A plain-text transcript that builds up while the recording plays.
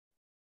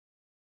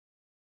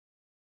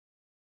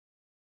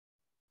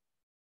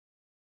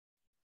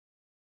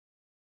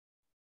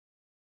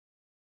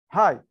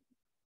Hi,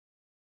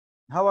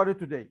 how are you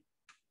today?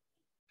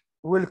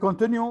 We'll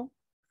continue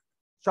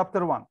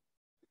chapter 1.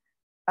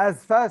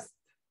 As fast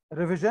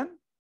revision,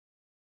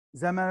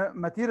 the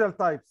material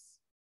types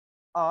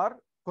are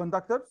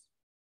conductors,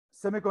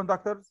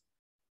 semiconductors,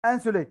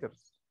 insulators.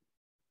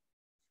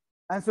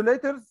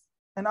 Insulators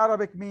in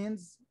Arabic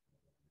means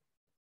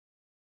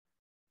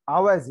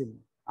عوازل,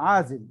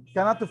 عازل,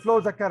 cannot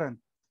flow the current,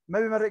 ما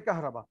بيمرق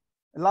كهرباء,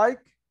 like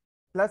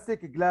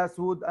plastic, glass,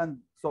 wood, and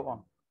so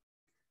on.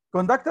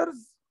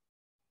 Conductors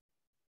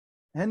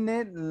هن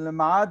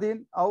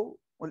المعادن او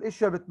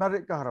الاشياء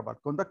بتمرق كهرباء.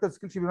 Conductors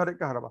كل شيء بيمرق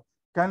كهرباء.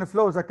 Can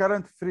flow the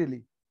current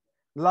freely,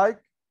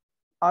 like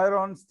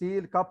iron,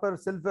 steel, copper,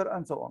 silver,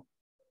 and so on.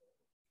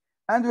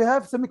 And we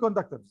have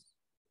semiconductors,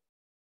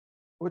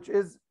 which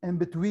is in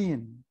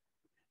between.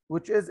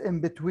 With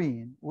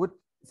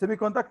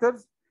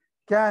semiconductors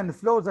can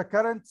flow the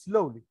current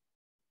slowly.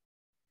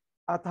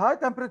 At high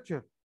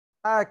temperature,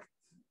 act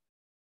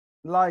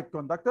like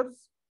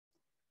conductors.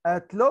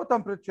 At low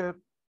temperature,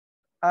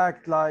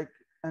 act like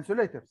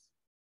insulators,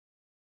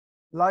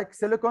 like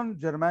silicon,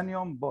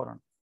 germanium,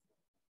 boron.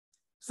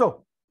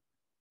 So,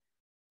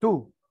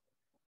 to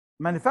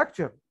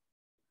manufacture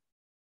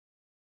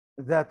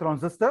the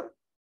transistor,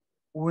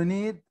 we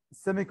need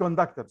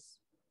semiconductors,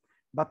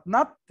 but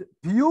not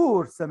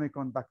pure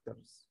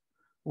semiconductors.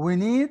 We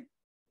need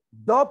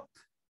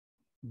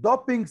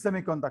doping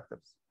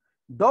semiconductors.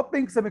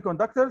 Doping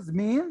semiconductors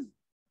means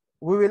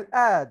we will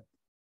add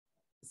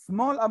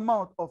small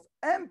amount of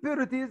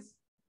impurities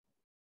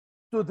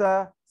to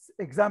the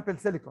example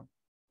silicon.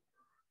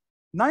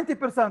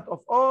 90% of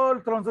all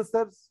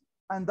transistors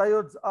and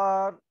diodes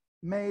are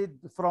made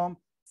from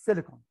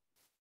silicon,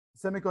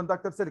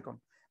 semiconductor silicon,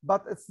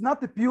 but it's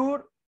not a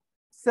pure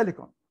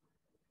silicon.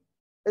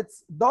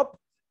 It's doped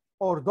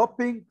or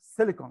doping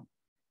silicon.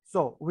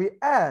 So we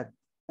add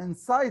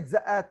inside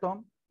the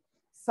atom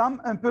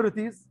some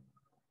impurities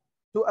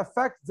to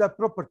affect the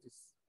properties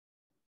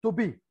to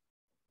be.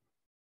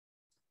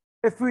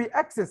 If we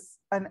access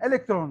an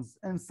electrons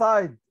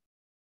inside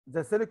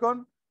the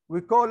silicon, we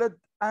call it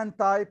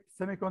N-type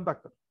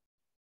semiconductor.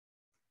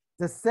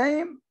 The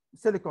same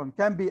silicon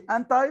can be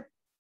N-type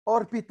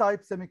or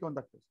P-type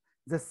semiconductors.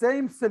 The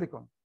same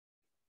silicon.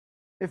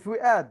 If we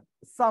add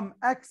some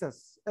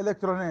excess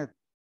electrons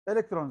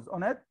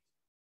on it,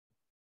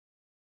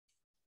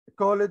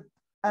 call it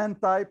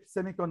N-type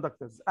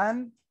semiconductors.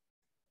 N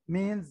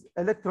means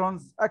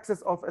electrons,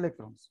 excess of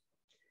electrons.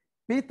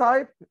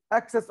 P-type,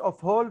 excess of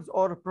holes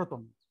or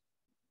protons.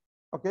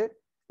 Okay,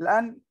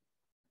 N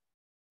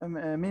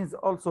means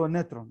also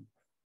neutron.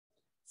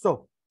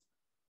 So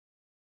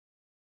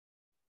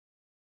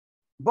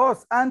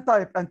both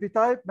N-type and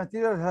P-type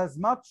material has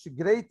much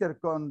greater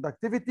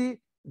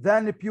conductivity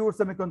than pure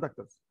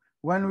semiconductors.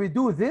 When we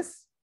do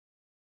this,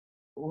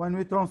 when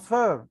we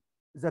transfer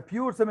the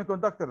pure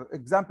semiconductor,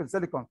 example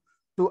silicon,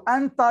 to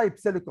N-type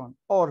silicon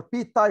or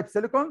P-type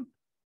silicon,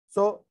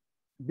 so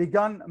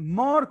began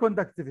more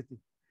conductivity,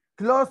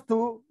 close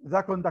to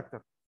the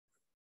conductor.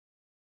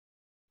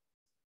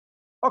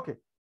 Okay.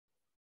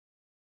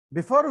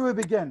 Before we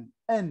begin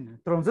in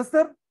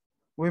transistor,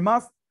 we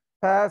must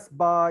pass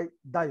by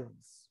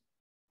diodes.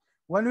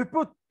 When we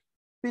put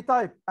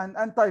P-type and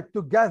N-type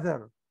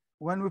together,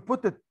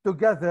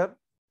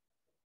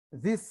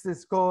 this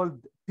is called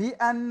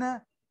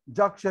PN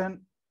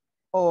junction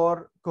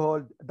or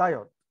called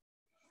diode.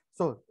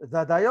 So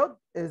the diode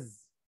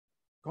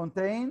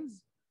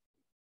contains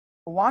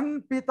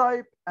one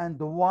P-type and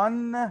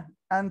one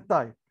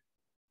N-type,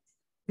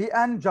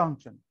 PN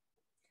junction.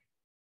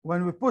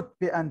 When we put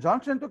PN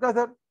junction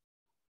together,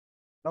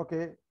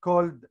 okay,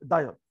 called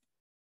diode.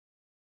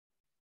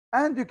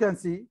 And you can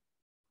see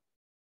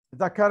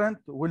the current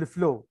will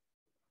flow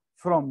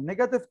from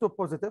negative to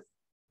positive.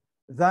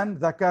 Then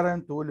the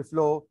current will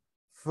flow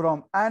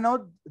from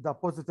anode, the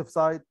positive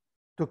side,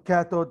 to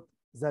cathode,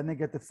 the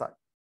negative side.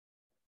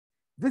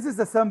 This is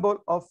the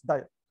symbol of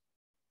diode.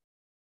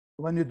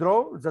 When you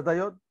draw the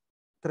diode,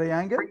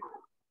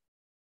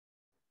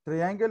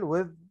 triangle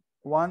with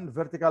one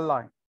vertical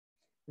line.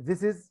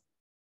 This is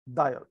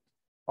diode,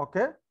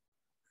 okay?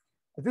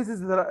 This is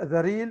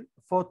the real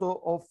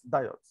photo of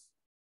diodes.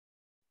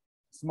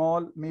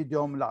 Small,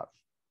 medium, large.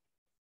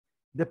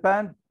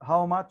 Depend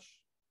how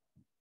much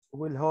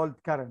will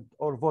hold current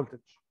or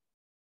voltage,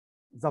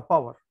 the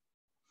power,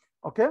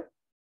 okay?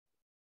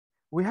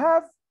 We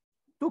have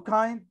two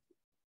kinds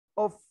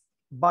of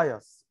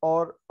bias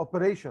or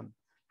operation.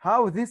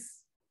 How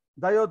this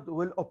diode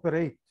will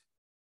operate,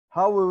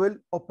 how we will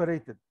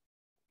operate it.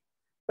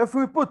 If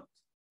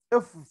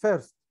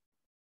first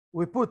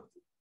we put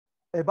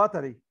a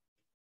battery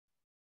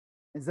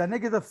in the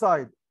negative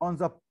side on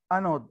the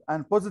anode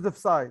and positive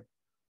side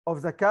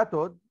of the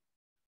cathode,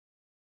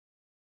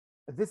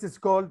 this is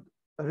called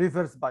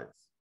reverse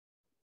bias.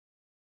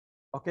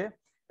 Okay,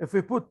 if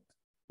we put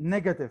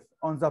negative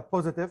on the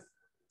positive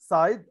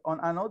side on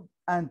anode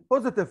and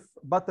positive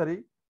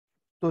battery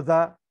to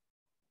the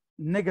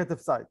negative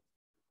side,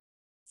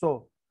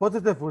 so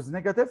positive was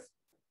negative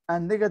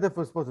and negative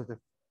was positive.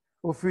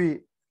 If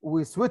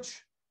we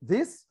switch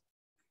this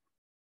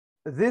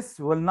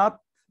will not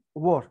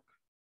work.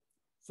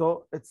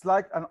 So it's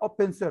like an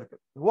open circuit.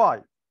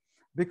 Why?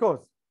 Because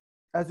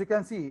as you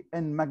can see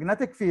in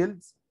magnetic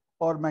fields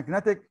or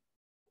magnetic,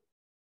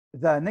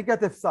 the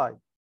negative side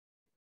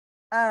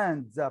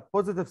and the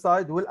positive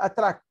side will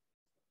attract,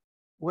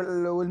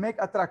 will make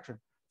attraction.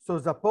 So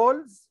the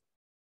poles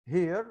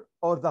here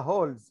or the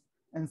holes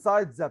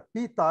inside the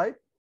P type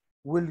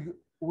will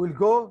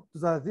go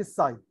to this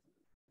side.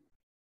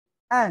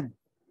 And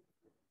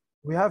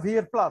we have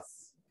here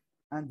plus,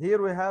 and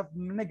here we have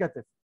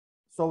negative.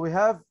 So we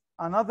have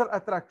another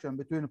attraction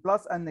between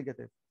plus and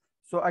negative.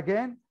 So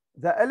again,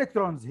 the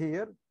electrons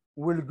here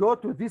will go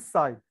to this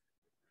side.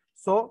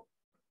 So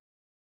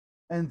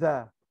in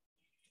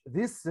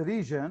this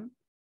region,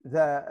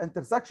 the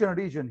intersection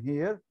region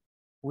here,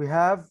 we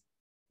have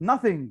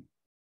nothing.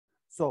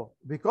 So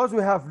because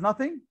we have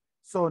nothing,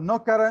 so no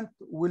current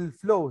will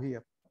flow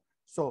here.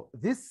 So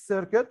this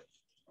circuit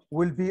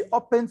will be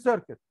open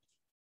circuit.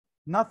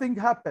 Nothing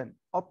happened,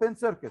 open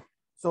circuit.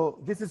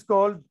 So this is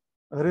called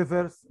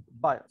reverse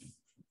bias.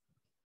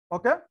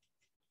 Okay?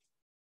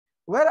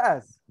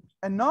 Whereas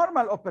in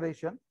normal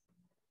operation,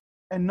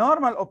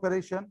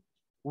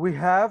 we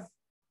have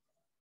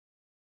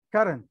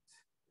current.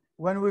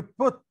 When we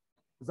put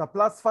the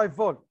plus 5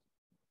 volt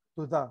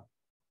to the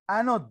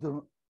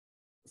anode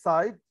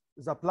side,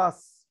 the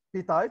plus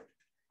P type,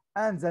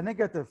 and the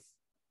negative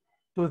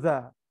to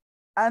the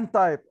N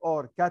type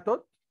or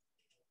cathode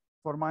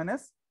for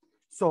minus.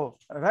 So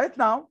right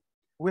now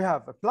we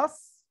have a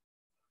plus.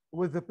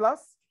 With the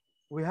plus,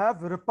 we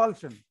have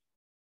repulsion,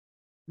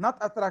 not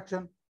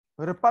attraction,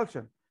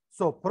 repulsion.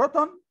 So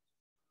proton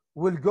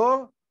will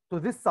go to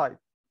this side.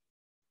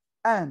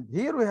 And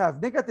here we have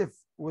negative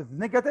with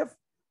negative.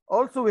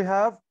 Also we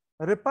have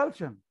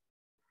repulsion.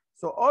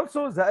 So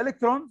also the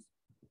electrons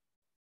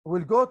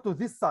will go to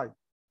this side.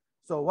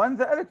 So when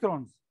the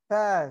electrons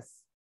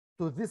pass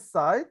to this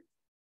side,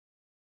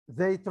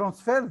 they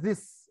transfer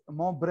this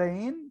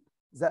membrane,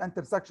 the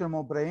intersection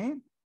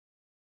membrane.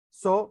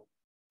 So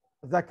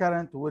the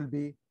current will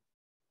be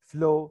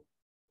flow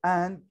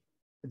and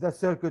the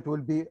circuit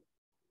will be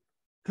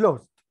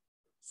closed.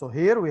 So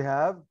here we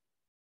have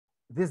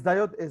this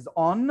diode is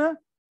on,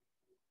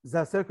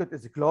 the circuit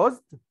is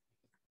closed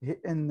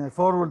in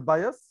forward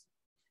bias.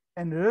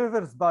 In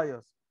reverse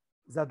bias,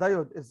 the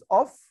diode is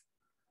off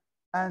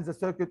and the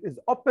circuit is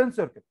open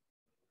circuit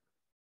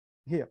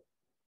here.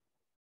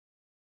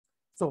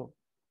 So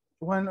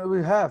when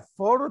we have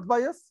forward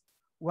bias,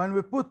 when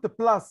we put the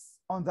plus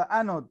on the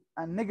anode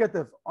and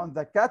negative on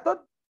the cathode,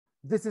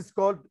 this is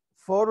called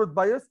forward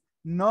bias.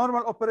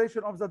 Normal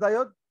operation of the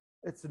diode,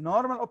 it's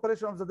normal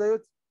operation of the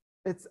diode,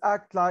 it's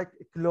act like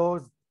a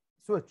closed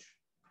switch.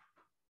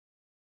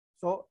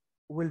 So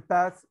we'll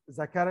pass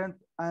the current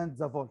and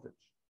the voltage,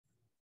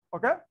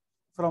 okay,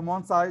 from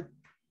one side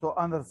to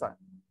another side.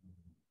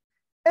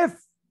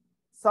 If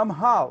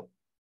somehow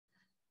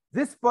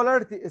this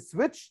polarity is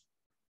switched,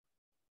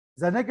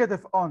 the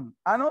negative on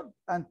anode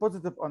and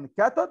positive on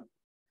cathode,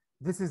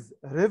 this is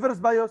reverse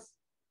bias,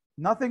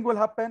 nothing will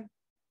happen.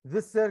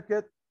 This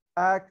circuit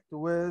act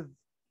with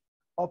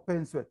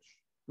open switch,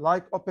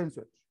 like open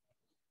switch.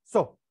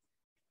 So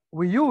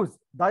we use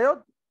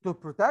diode to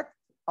protect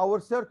our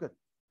circuit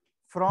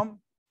from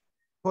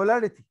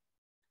polarity.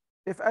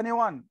 If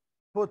anyone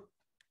put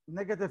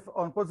negative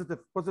on positive,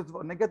 positive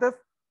on negative,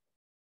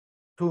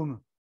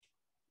 to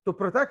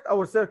protect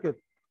our circuit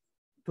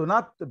to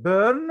not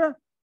burn,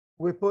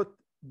 we put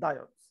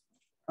diodes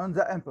on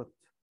the input,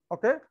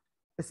 okay?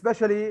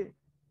 Especially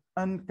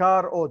in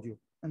car audio,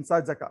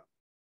 inside the car.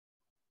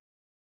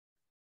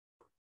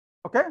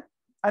 Okay,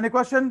 any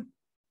question?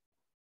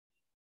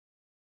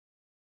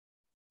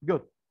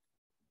 Good.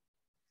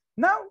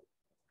 Now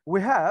we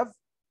have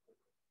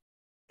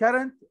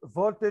current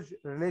voltage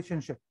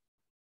relationship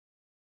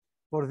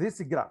for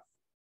this graph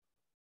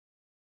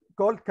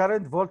called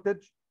current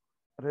voltage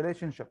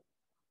relationship.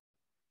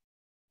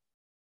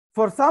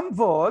 For some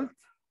volt,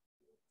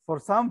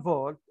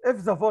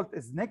 if the volt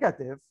is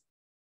negative,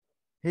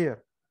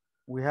 here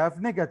we have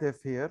negative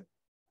here.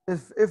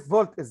 If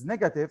volt is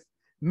negative,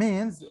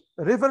 means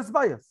reverse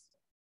bias.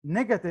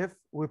 Negative,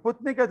 we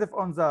put negative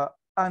on the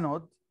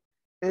anode,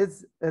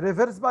 is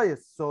reverse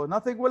bias, so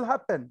nothing will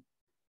happen.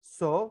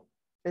 So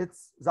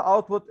it's the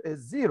output is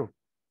 0.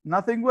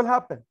 Nothing will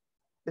happen,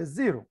 is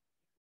 0.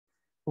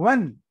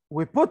 When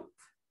we put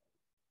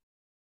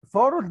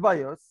forward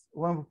bias,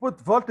 when we put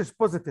voltage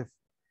positive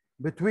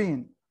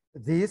between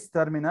these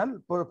terminal,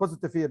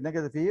 positive here,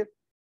 negative here,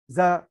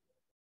 the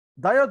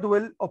diode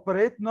will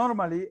operate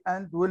normally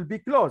and will be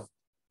closed.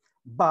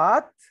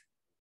 But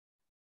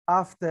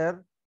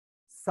after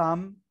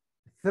some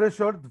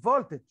threshold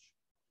voltage,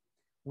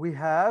 we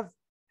have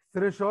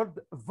threshold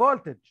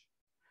voltage.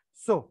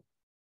 So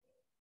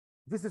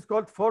this is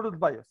called forward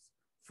bias.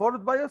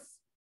 Forward bias,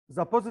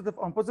 the positive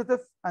on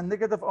positive and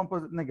negative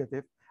on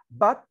negative,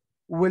 but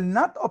will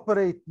not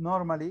operate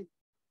normally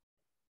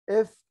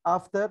if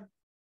after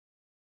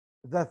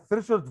the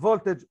threshold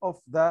voltage of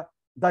the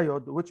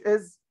diode, which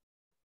is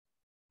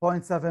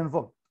 0.7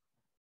 volt.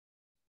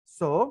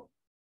 So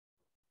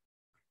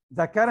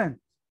the current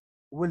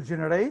will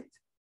generate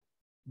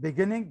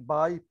beginning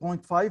by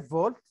 0.5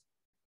 volt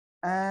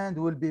and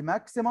will be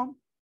maximum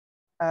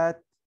at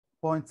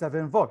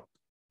 0.7 volt.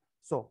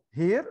 So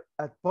here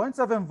at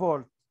 0.7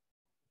 volt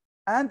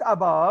and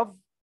above,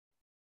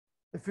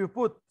 if you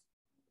put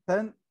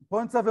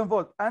 0.7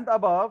 volt and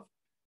above,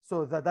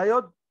 so the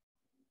diode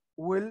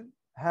will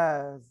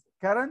have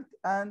current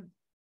and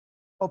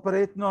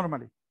operate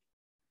normally.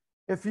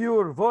 If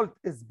your volt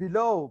is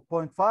below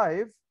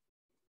 0.5,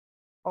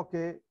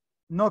 okay,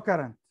 no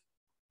current.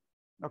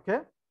 Okay,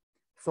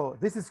 so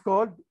this is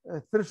called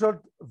threshold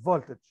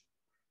voltage.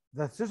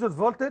 The threshold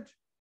voltage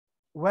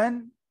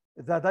when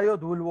the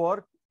diode will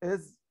work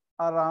is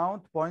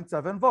around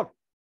 0.7 volt.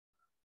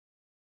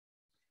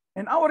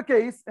 In our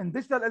case, in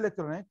digital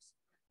electronics,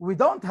 we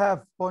don't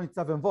have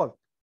 0.7 volt.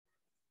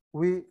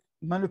 We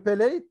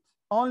manipulate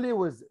only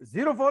with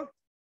 0 volt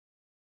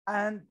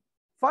and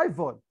 5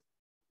 volt.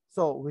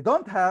 So we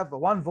don't have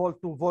 1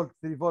 volt, 2 volt,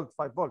 3 volt,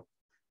 5 volt.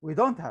 We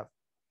don't have.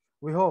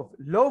 We have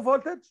low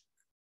voltage,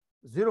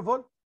 0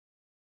 volt.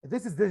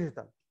 This is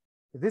digital.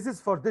 This is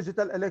for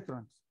digital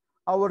electronics.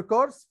 Our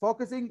course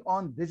focusing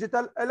on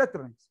digital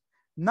electronics,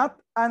 not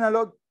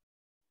analog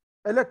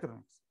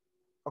electronics.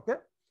 Okay?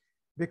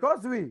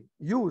 Because we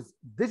use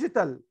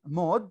digital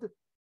mode,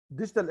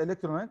 digital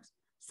electronics,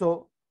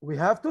 so we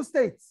have two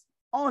states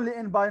only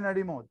in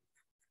binary mode.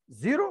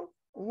 0,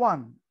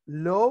 1,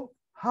 low,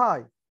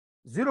 high,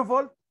 0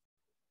 volt,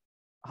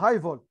 high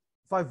volt,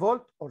 5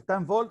 volt or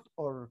 10 volt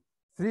or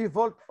 3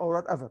 volt or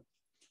whatever.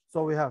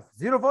 So we have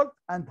 0 volt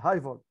and high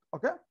volt.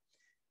 Okay,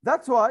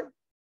 that's why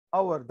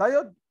our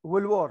diode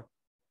will work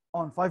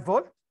on 5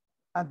 volt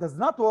and does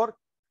not work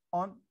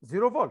on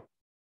 0 volt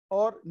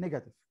or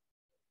negative.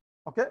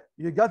 Okay,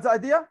 you got the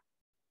idea?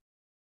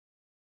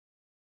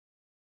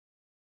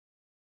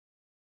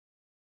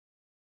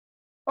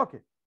 Okay,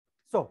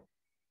 so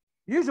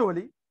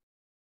usually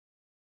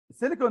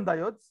silicon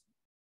diodes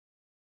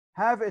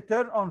have a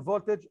turn on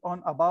voltage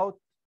on about,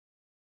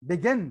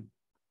 begin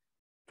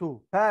to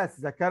pass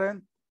the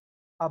current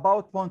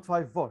about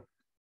 0.5 volt,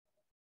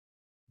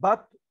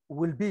 but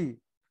will be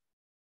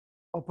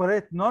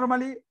operate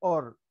normally,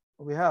 or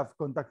we have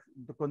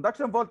the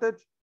conduction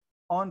voltage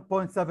on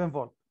 0.7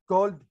 volt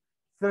called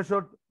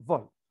threshold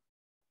volt.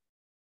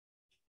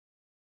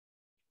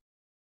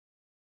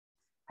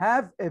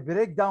 Have a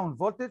breakdown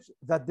voltage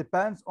that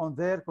depends on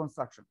their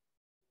construction.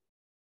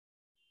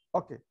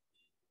 Okay,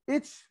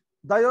 each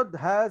diode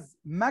has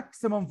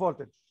maximum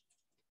voltage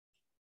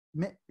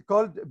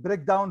called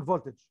breakdown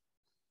voltage.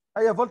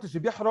 اي voltage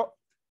بيحرق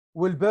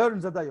will burn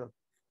the diode.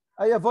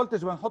 اي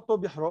voltage بنحطه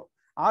بيحرق.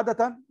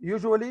 عادة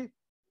usually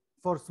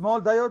for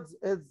small diodes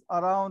is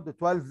around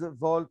 12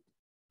 volt,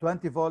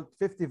 20 volt,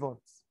 50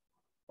 volts.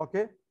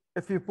 Okay,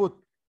 if you put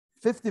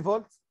 50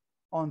 volts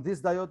on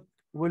this diode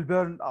will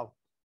burn out,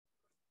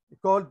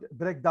 called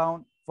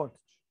breakdown voltage.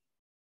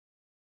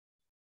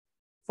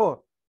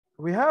 4,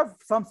 we have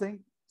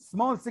something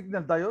small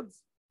signal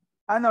diodes,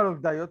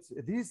 analog diodes.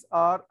 These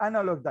are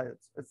analog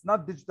diodes. It's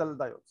not digital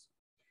diodes.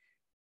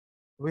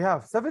 We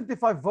have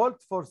 75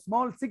 volt for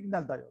small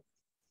signal diode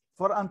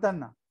for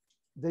antenna.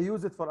 They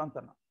use it for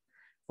antenna.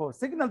 For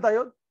signal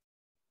diode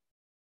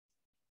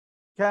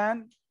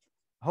can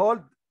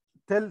hold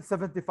till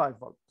 75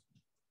 volt.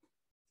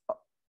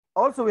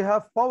 Also, we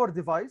have power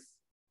device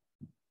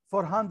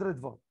for 100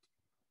 volt.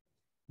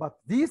 But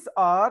these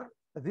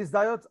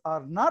diodes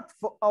are not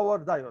for our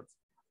diodes,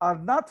 are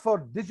not for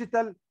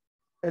digital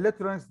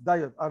electronics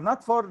diodes, are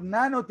not for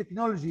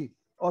nanotechnology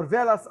or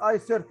VLSI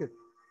circuit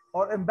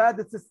or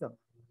embedded system.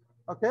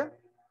 Okay?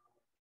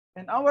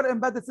 In our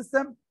embedded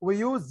system, we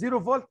use 0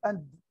 volt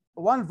and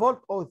 1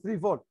 volt or 3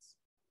 volts.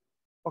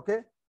 Okay?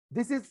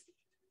 This is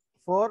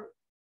for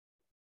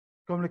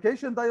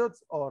communication diodes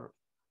or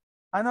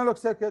analog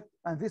circuit,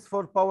 and this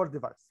for power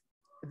device.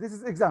 This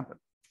is example.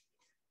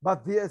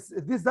 But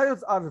these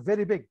diodes are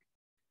very big.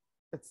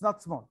 It's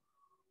not small.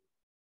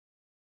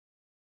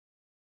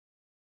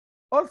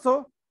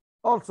 Also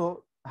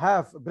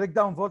have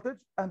breakdown voltage,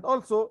 and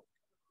also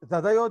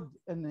the diode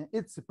in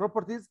its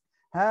properties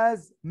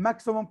has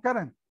maximum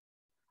current.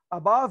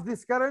 Above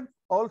this current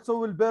also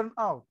will burn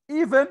out,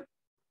 even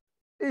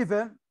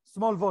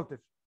small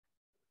voltage.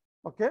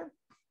 Okay?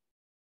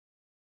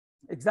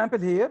 Example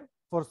here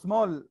for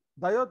small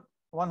diode,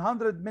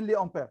 100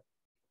 milliampere.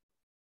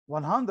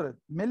 100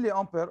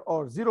 milliampere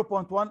or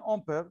 0.1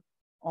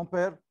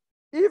 ampere,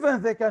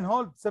 even they can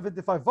hold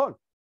 75 volt,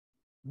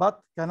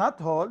 but cannot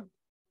hold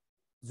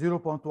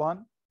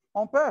 0.1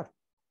 ampere.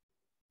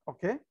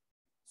 Okay,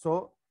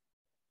 so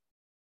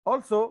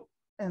also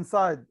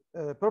inside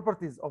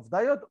properties of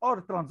diode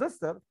or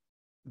transistor,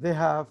 they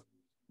have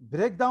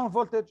breakdown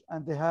voltage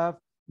and they have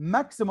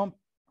maximum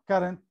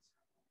current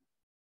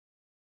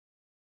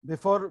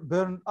before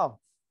burn out.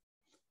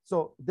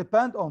 So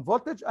depend on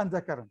voltage and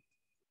the current.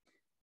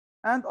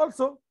 And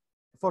also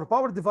for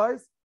power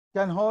device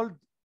can hold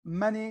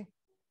many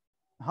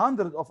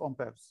hundreds of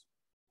amperes.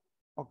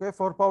 Okay,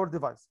 for power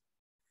device.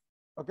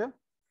 Okay,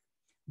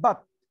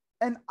 but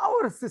in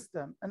our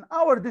system, in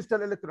our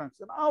digital electronics,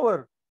 in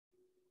our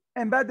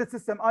embedded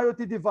system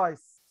IoT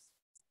device,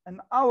 in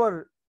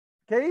our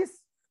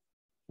case,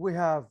 we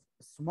have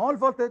small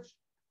voltage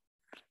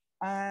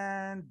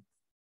and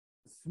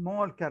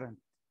small current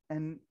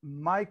in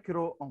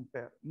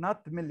microampere,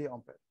 not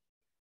milliampere,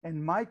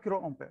 in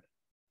microampere.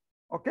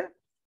 Okay,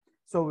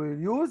 so we'll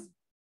use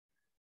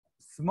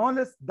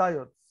smallest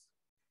diodes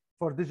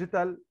for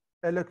digital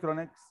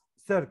electronics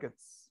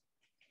circuits.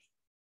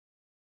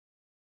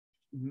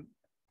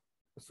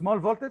 Small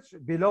voltage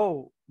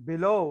below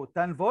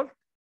 10 volt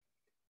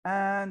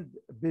and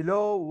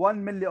below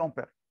 1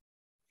 milliampere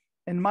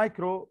in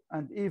micro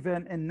and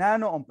even in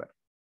nanoampere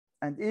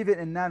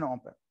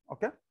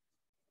okay.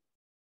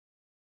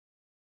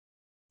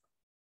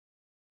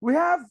 We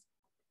have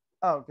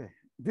okay,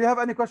 do you have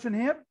any question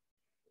here?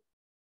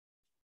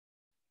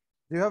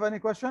 Do you have any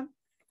question?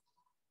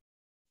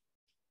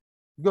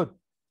 Good.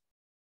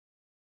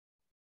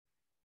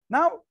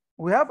 Now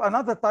we have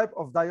another type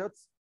of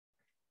diodes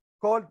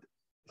called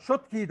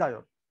Schottky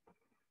diode.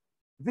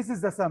 This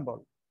is the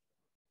symbol.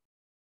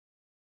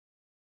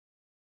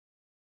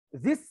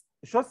 This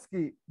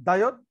Schottky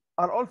diode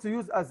are also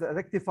used as a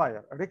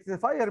rectifier.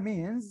 Rectifier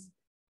means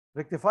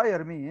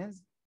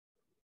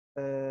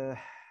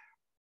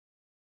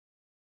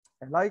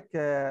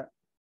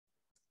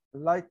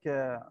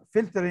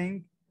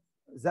filtering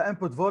the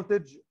input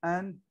voltage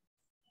and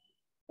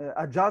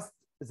adjust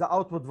the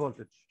output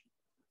voltage.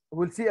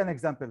 We'll see an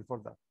example for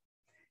that.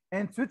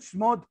 In switch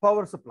mode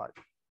power supply,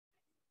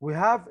 we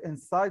have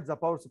inside the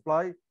power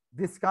supply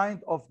this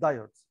kind of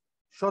diodes,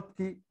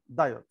 Schottky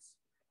diodes.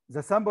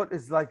 The symbol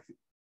is like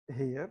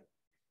here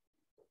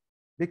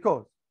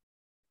because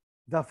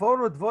the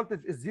forward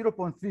voltage is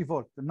 0.3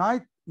 volt,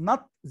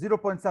 not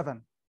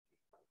 0.7.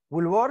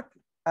 Will work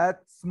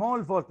at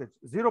small voltage,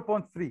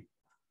 0.3,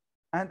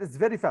 and it's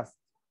very fast.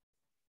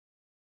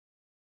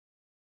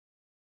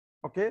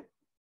 Okay,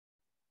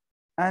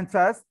 and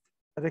fast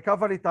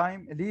recovery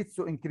time leads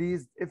to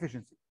increased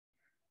efficiency.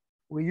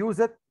 We use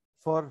it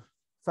for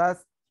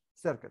fast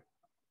circuit.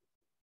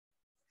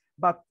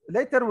 But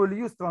later we'll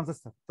use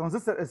transistor.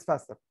 Transistor is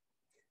faster.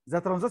 The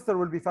transistor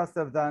will be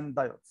faster than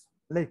diodes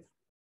later.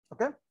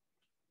 Okay.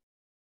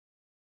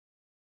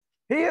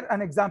 Here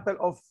an example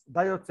of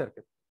diode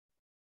circuit.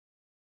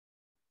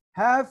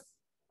 Half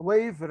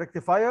wave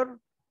rectifier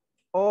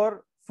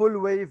or full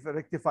wave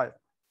rectifier.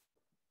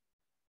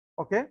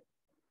 Okay.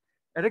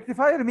 A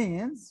rectifier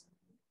means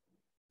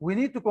we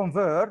need to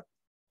convert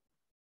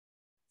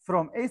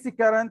from AC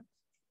current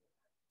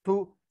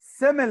to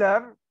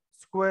similar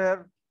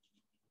square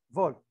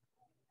volt.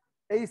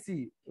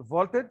 AC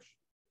voltage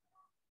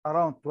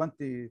around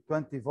 20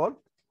 volt,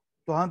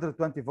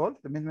 220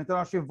 volt, من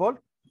 220 volt,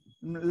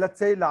 let's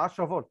say ل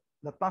 10 volt,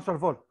 ل 12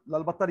 volt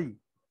للبطارية,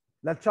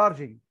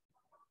 للcharging.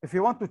 If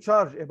you want to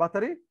charge a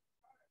battery,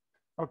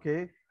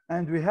 okay,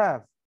 and we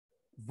have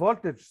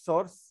voltage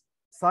source,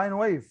 sine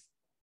wave,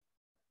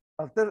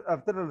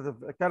 alternative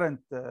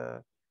current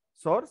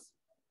source,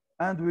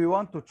 and we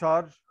want to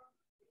charge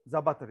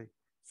the battery.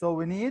 So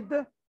we need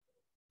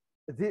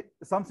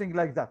something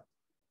like that.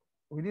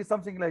 We need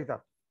something like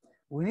that.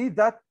 We need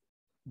that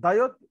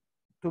diode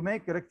to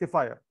make a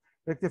rectifier.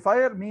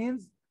 Rectifier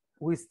means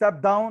we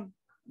step down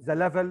the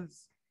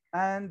levels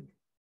and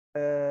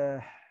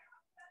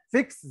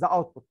fix the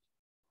output.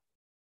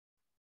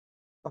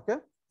 Okay,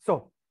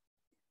 so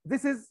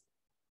this is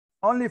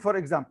only for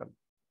example.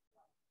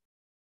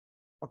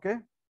 Okay,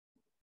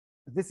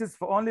 this is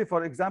only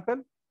for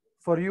example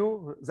for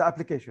you, the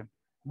application,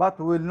 but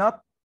we will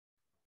not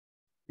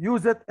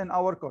use it in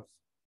our course,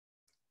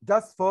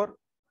 just for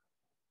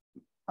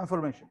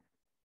information.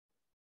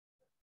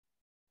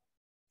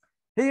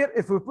 Here,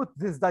 if we put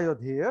this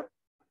diode here,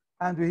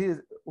 and we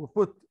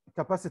put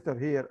capacitor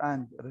here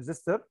and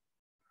resistor,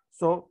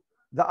 so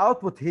the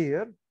output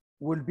here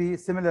will be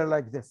similar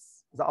like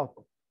this, the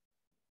output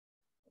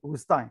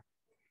with time.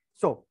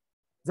 So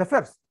the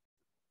first,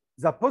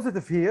 the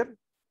positive here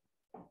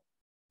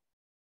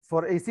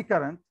for AC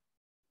current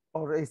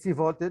or AC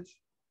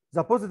voltage,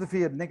 the positive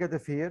here,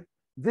 negative here,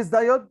 this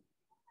diode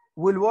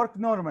will work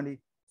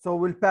normally, so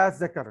will pass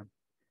the current.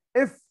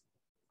 If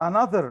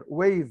another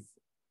wave,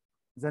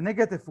 the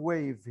negative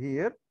wave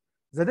here,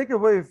 the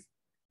negative wave,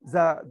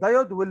 the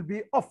diode will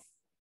be off,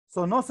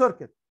 so no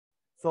circuit.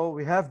 So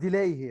we have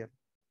delay here.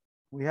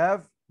 We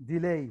have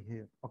delay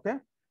here, okay?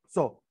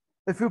 So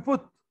if you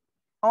put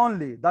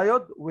only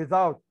diode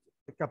without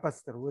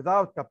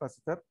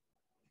capacitor,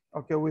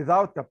 okay,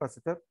 without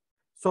capacitor,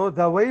 so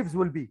the waves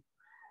will be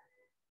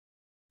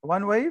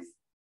one wave,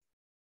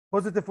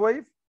 positive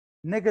wave,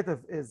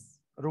 negative is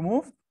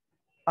removed,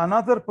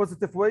 another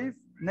positive wave,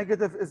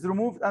 negative is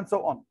removed, and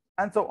so on,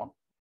 and so on.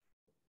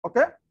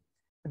 Okay?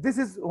 This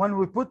is when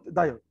we put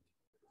diode.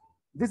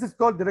 This is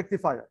called the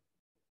rectifier.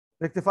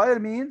 Rectifier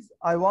means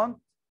I want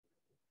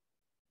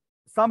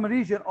some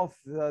region of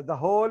the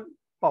whole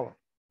power.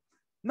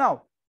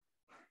 Now,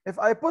 if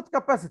I put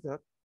capacitor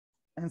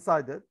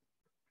inside it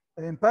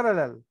in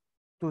parallel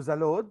to the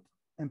load,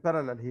 in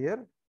parallel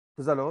here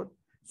to the load,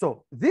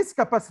 So this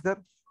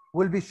capacitor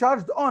will be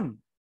charged on.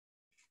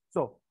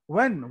 So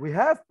when we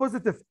have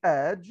positive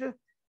edge,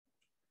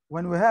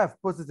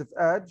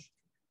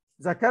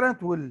 the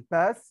current will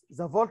pass,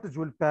 the voltage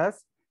will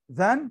pass,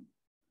 then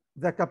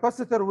the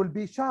capacitor will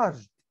be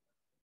charged.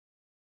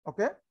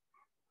 Okay?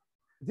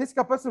 This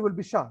capacitor will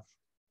be charged.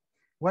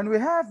 When we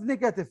have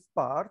negative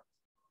part,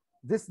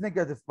 this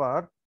negative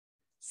part,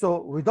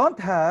 so we don't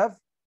have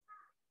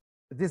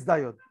this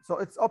diode. So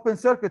it's open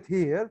circuit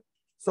here.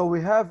 So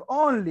we have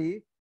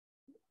only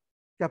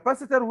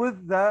capacitor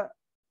with the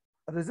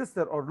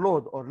resistor or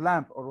load or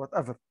lamp or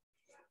whatever.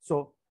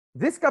 So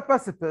this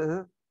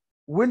capacitor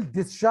will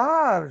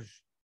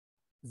discharge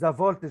the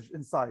voltage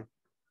inside,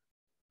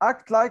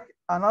 act like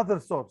another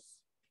source.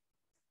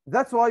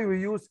 That's why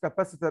we use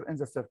capacitor in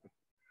the circuit.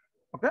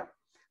 Okay?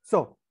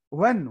 So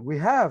when we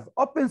have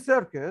open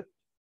circuit,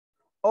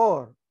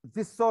 or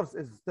this source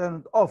is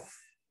turned off,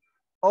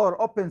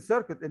 or open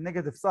circuit in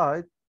negative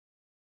side,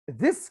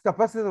 this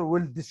capacitor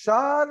will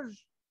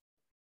discharge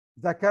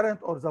the current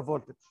or the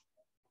voltage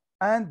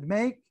and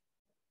make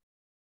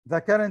the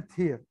current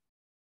here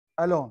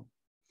alone.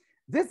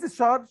 This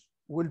discharge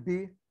will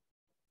be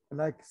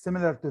like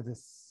similar to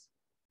this.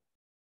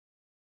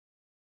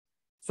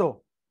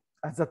 So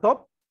at the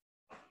top,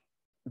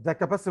 the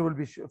capacitor will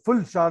be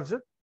fully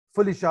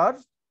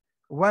charged.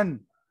 When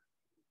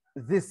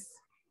this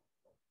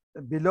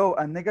below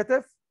and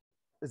negative,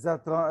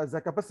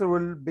 the capacitor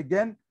will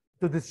begin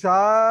to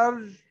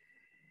discharge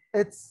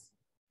its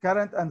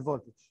current and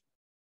voltage.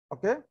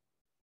 Okay?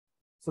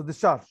 So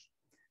discharge.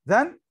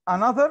 Then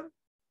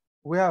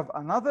we have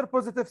another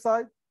positive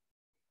side.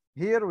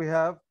 Here we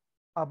have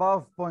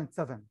above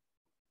 0.7.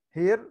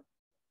 Here,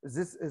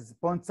 this is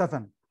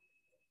 0.7.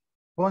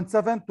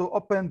 0.7 to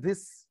open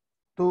this,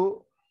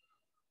 to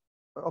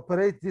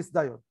operate this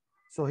diode.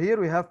 So here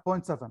we have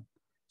 0.7.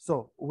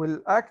 So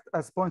will act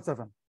as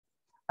 0.7,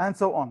 and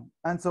so on,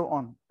 and so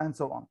on, and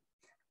so on.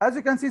 As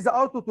you can see, the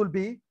output will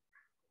be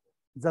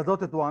the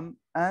dotted one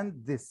and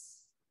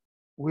this.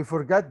 We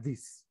forgot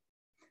this.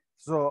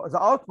 So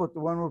the output,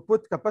 when we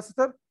put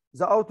capacitor,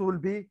 the output will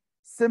be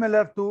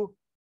similar to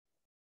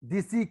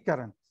DC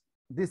current,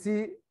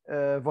 DC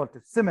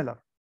voltage,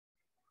 similar,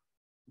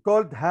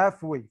 called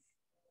half wave.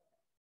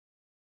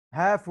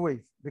 Half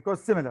wave,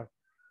 because similar.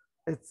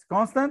 It's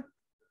constant,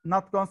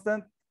 not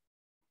constant,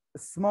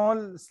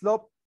 small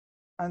slope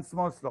and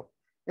small slope.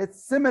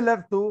 It's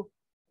similar to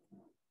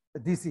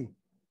DC.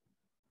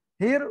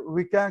 Here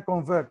we can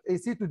convert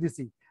AC to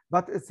DC,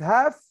 but it's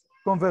half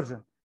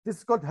conversion. This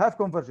is called half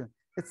conversion.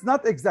 It's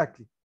not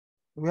exactly.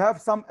 We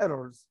have some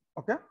errors,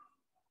 okay?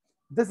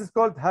 This is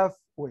called half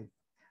wave.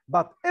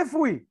 But if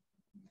we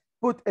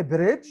put a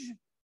bridge,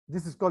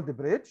 this is called the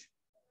bridge.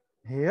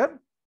 Here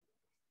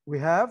we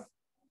have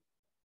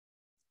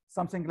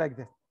something like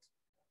this,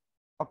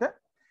 okay?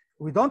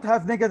 We don't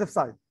have negative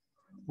side.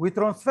 We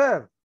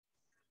transfer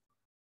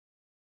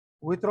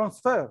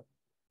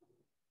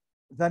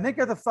the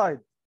negative side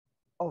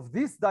of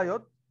this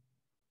diode,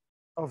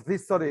 of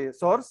this,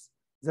 source.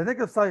 The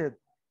negative side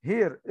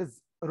here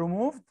is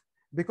removed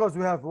because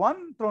we have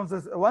one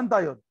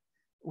diode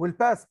will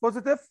pass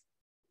positive,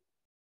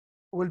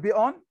 will be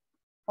on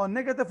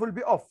negative will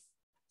be off.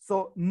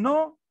 So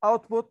no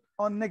output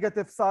on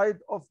negative side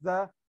of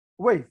the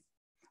wave.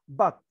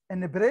 But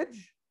in the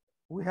bridge,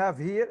 we have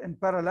here in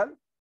parallel,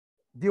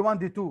 D1,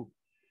 D2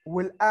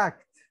 will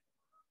act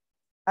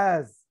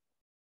as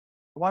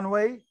one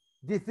way,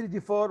 D3,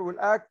 D4 will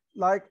act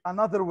like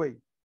another way.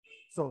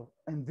 So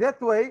in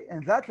that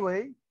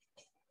way,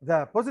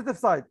 the positive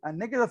side and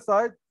negative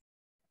side,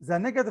 the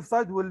negative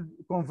side will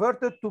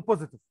convert it to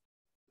positive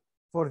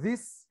for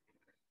this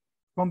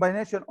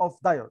combination of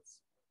diodes.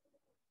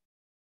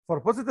 For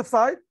positive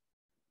side,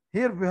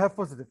 here we have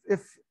positive.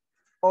 If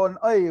on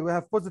A we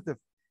have positive,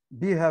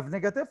 B have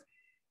negative,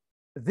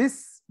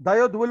 this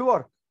diode will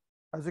work,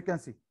 as you can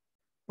see.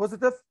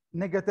 Positive,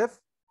 negative,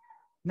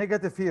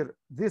 negative here.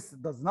 This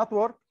does not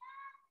work.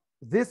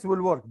 This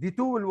will work. D2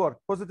 will work.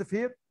 Positive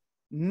here,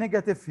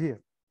 negative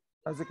here,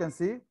 as you can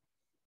see.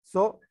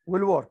 So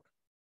will work.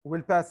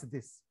 Will pass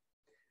this.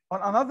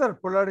 On another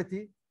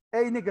polarity,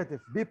 A negative,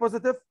 B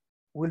positive,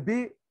 will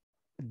be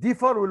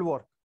D4 will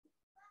work.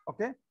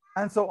 Okay,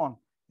 and so on.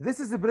 This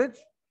is the bridge.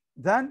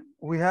 Then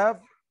we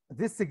have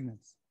these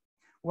signals.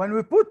 When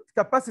we put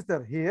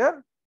capacitor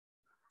here,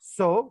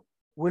 so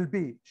will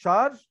be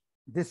charge,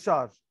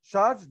 discharge,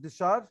 charge,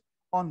 discharge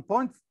on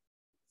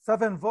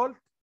 0.7 volt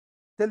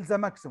till the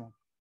maximum.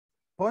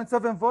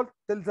 0.7 volt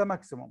till the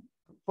maximum.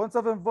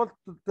 0.7 volt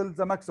till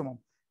the maximum.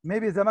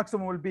 Maybe the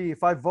maximum will be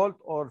 5 volt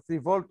or 3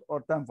 volt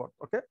or 10 volt.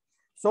 Okay,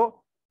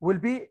 so will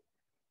be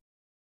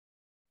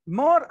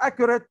more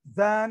accurate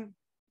than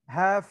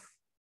half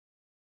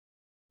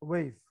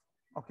wave.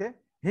 Okay,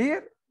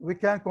 here we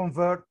can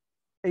convert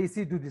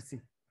AC to DC.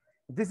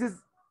 This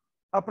is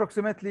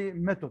approximately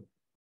method.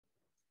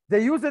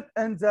 They use it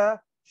in the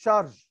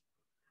charge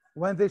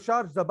when they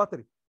charge the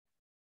battery.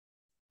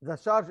 The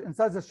charge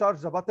inside the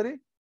charge the battery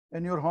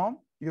in your home,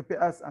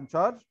 UPS and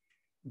charge,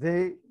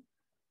 they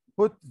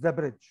put the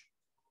bridge.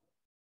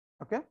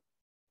 Okay.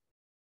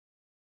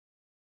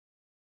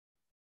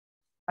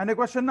 Any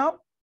question now?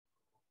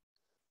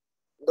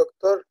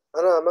 دكتور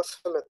أنا ما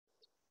فهمت.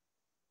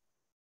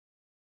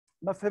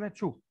 ما فهمت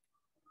شو؟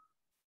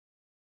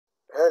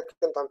 هيك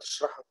كنت عم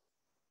تشرحها.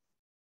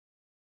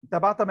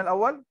 تابعتها من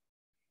الأول؟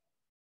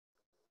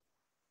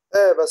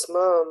 إيه بس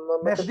ما كنت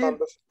عم ماخدين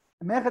بفهم.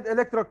 ماخد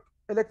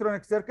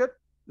الكترونيك سيركت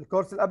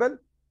الكورس اللي قبل؟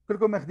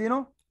 كلكم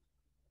ماخدينه؟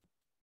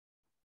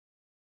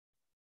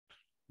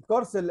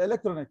 كورس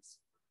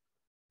الالكترونكس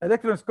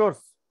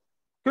كورس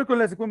كلكم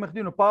لازم يكون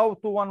ماخدينه باور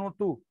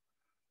 212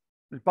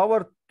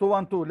 الباور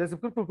 212 لازم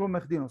كلكم تكونوا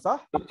ماخدينه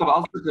صح؟ دكتور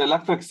قصدك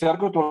الالكتريك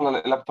سيركت ولا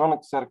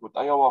الالكترونيك سيركت؟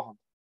 اي واحد؟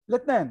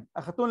 الاثنين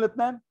اخذتون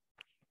الاثنين؟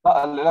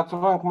 لا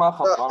الالكترونيك ما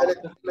اخذته، لا انا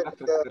إلكترونيك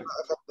الالكتريك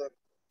ما سيركت.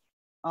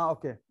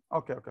 أخذت.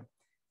 اوكي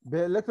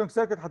بالالكترونيك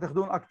سيركت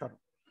حتاخدون اكثر.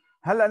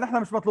 هلا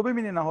نحن مش مطلوبين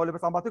مننا هول،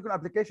 بس عم بعطيكم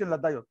ابلكيشن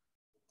للدايود.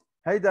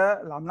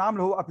 هيدا اللي عم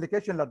نعمله هو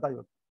ابلكيشن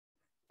للدايود.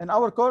 In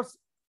our course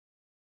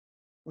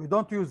we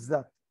don't use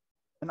that.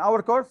 In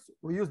our course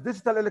we use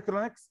digital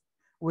electronics.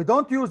 We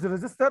don't use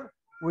resistor.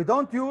 We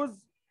don't use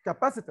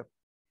capacitor.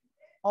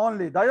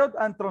 Only diode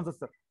and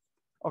transistor.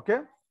 Okay.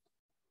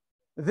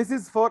 This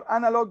is for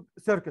analog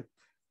circuit.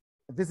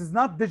 This is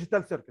not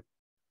digital circuit.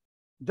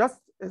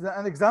 Just as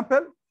an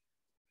example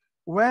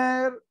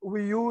where we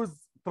use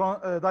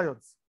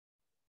diodes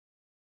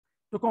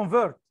to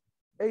convert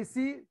AC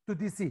to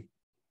DC.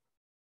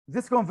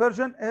 This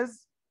conversion is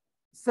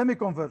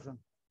semi-conversion.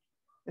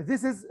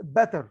 This is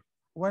better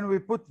when we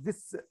put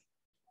this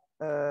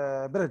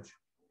bridge.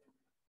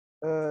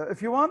 If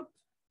you want,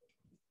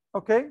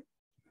 okay,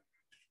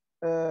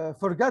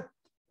 forget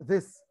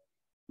this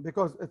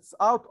because it's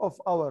out of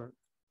our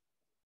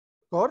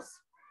course.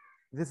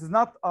 This is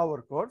not our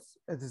course.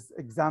 It is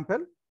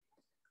example.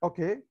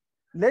 Okay.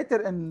 Later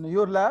in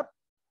your lab,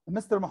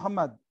 Mr.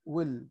 Muhammad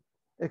will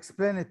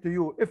explain it to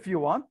you if you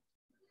want,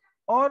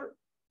 or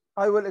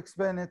I will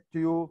explain it to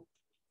you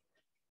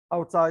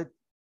outside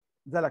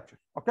the lecture.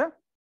 Okay?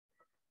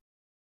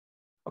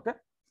 Okay.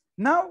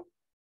 Now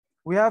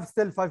we have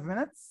still 5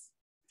 minutes.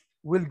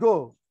 We'll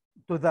go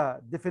to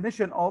the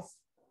definition of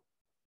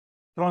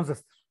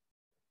transistor.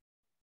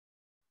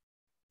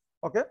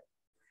 Okay?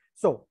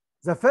 So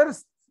the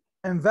first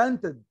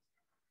invented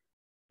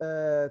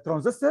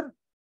transistor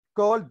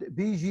called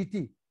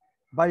BJT,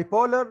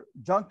 bipolar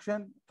junction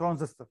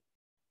transistor.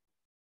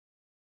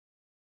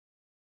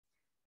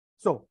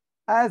 So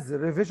as a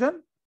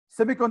revision,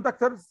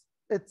 semiconductors,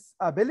 its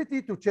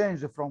ability to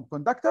change from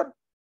conductor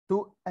to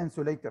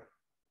insulator.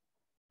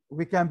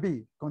 We can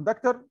be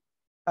conductor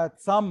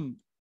at some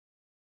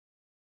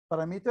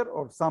parameter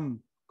or some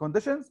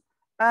conditions,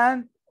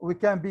 and we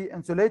can be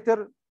insulator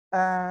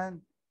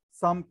and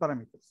some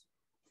parameters.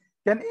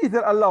 Can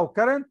either allow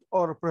current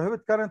or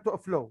prohibit current to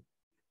flow,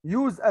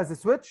 use as a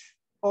switch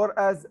or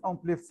as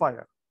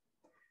amplifier.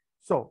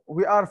 So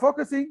we are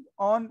focusing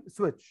on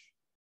switch.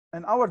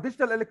 In our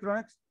digital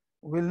electronics,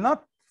 we will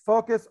not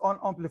focus on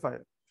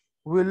amplifier.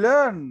 We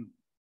learn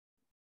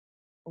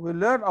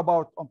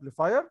about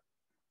amplifier,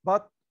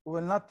 but we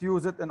will not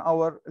use it in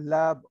our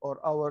lab or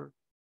our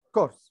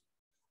course.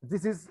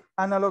 This is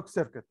analog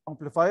circuit.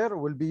 Amplifier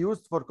will be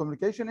used for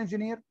communication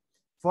engineer,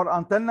 for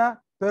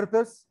antenna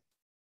purpose,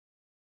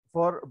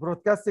 for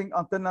broadcasting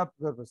antenna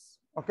purpose.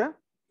 Okay?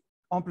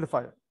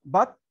 Amplifier.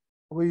 But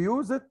we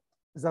use it,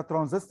 the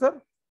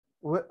transistor,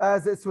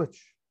 as a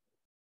switch.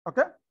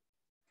 Okay?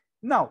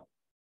 Now,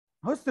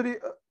 history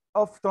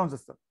of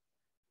transistor.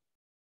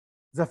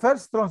 The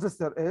first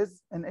transistor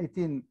is in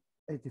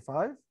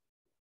 1885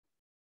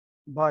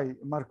 by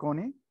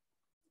Marconi.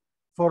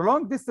 For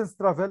long distance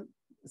travel,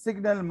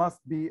 signal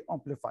must be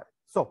amplified.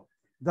 So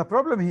the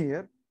problem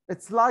here,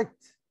 it's light,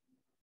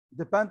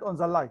 depend on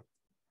the light.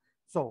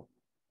 So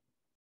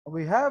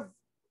we have,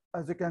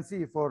 as you can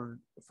see, for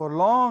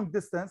long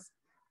distance,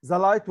 the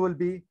light will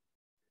be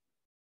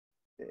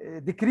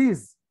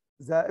decrease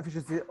the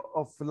efficiency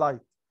of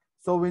light.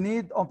 So we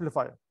need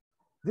amplifier.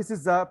 This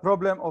is the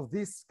problem of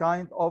this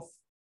kind of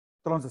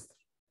transistor.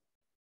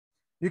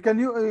 You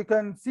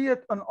can see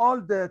it on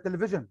all the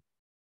television.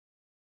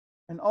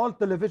 In all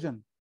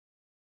television.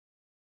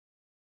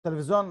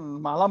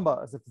 تلفزيون مع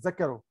لمبه اذا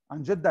بتتذكروا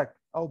عن جدك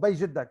او بي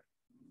جدك.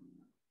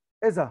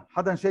 اذا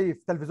حدا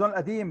شايف تلفزيون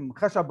قديم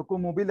خشب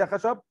بيكون موبيليا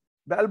خشب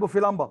بقلبه في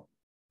لمبه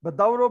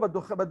بتدوره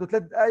بده 3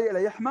 دقائق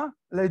ليحمى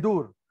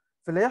ليدور.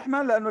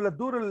 فليحمى لانه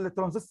لتدور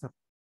الترانزستور.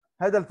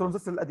 هذا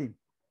الترانزستور القديم.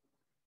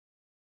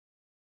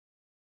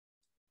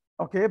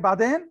 اوكي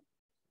بعدين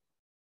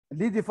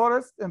ليدي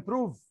فورست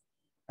امبروف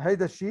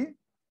هيدا الشيء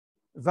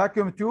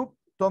فاكيوم تيوب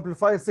تو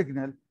امبليفاي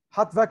سيجنال.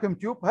 حط فاكيوم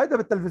تيوب هيدا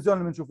بالتلفزيون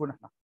اللي بنشوفه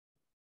نحن.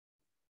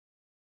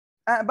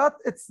 But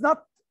it's not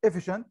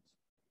efficient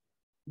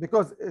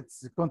because it's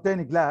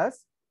containing glass,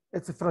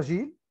 it's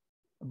fragile,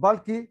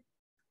 bulky,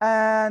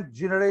 and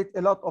generate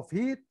a lot of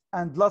heat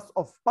and loss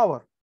of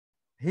power.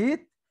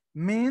 Heat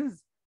means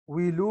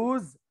we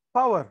lose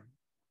power,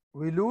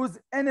 we lose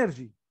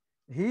energy.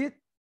 Heat,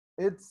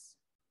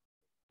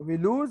 we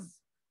lose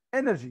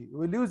energy,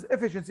 we lose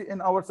efficiency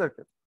in our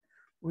circuit.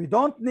 We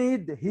don't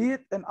need heat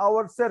in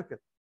our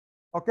circuit.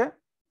 Okay?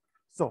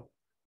 So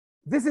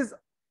this is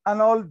an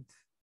old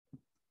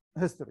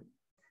history.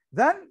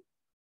 Then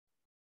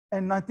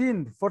in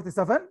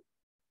 1947,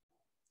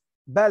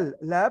 Bell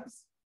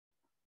Labs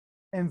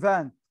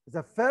invent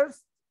the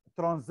first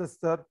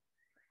transistor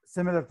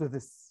similar to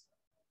this,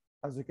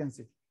 as you can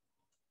see.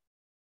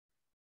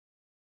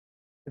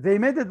 They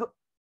made it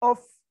of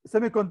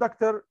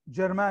semiconductor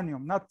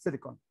germanium, not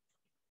silicon.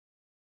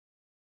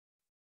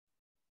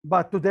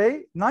 But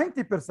today,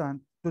 90%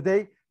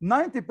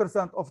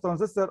 of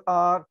transistors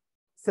are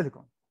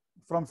silicon,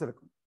 from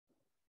silicon.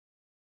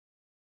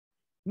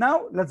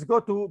 Now, let's go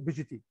to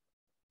BGT.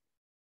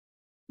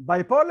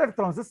 Bipolar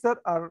transistors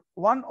are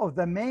one of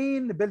the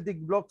main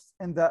building blocks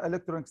in the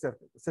electronic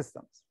circuit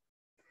systems.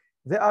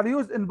 They are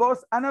used in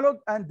both analog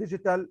and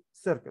digital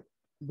circuit.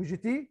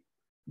 BGT,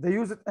 they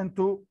use it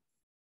into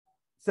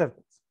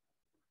circuits.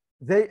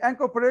 They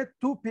incorporate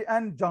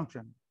 2p-n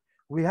junction.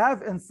 We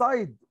have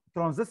inside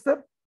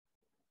transistor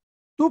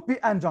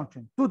 2p-n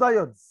junction, 2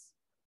 diodes,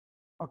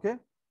 okay,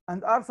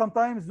 and are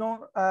sometimes known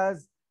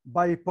as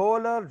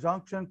bipolar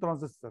junction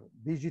transistor,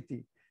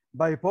 BGT.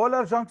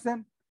 Bipolar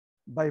junction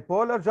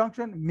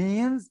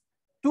means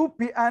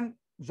 2p-n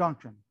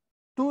junction,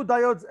 2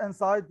 diodes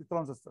inside the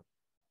transistor.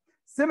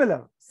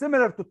 Similar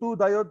to 2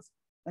 diodes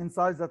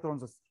inside the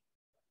transistor.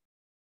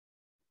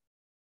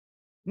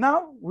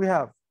 Now we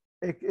have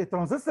a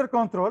transistor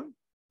control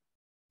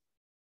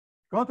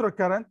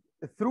current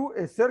through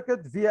a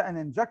circuit via an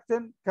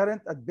injecting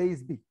current at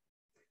base B.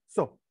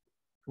 So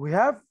we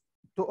have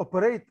to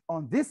operate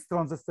on this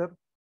transistor.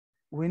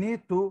 We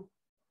need to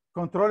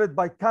control it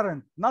by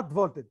current, not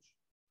voltage.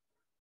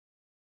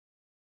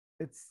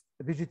 It's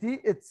BGT,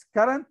 it's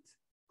current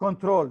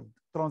controlled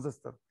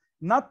transistor,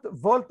 not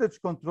voltage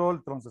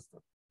controlled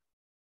transistor.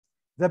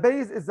 The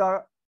base is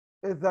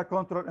the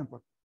control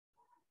input.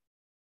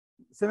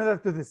 Similar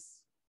to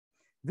this.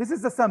 This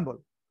is the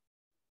symbol.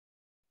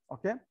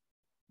 Okay?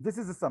 This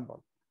is the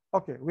symbol.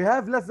 Okay, we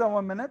have less than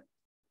 1 minute.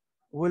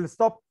 We'll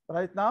stop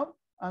right now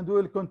and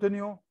we'll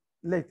continue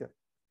later.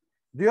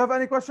 Do you have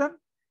any question?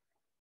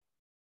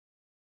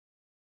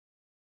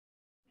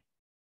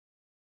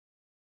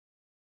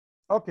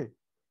 Okay.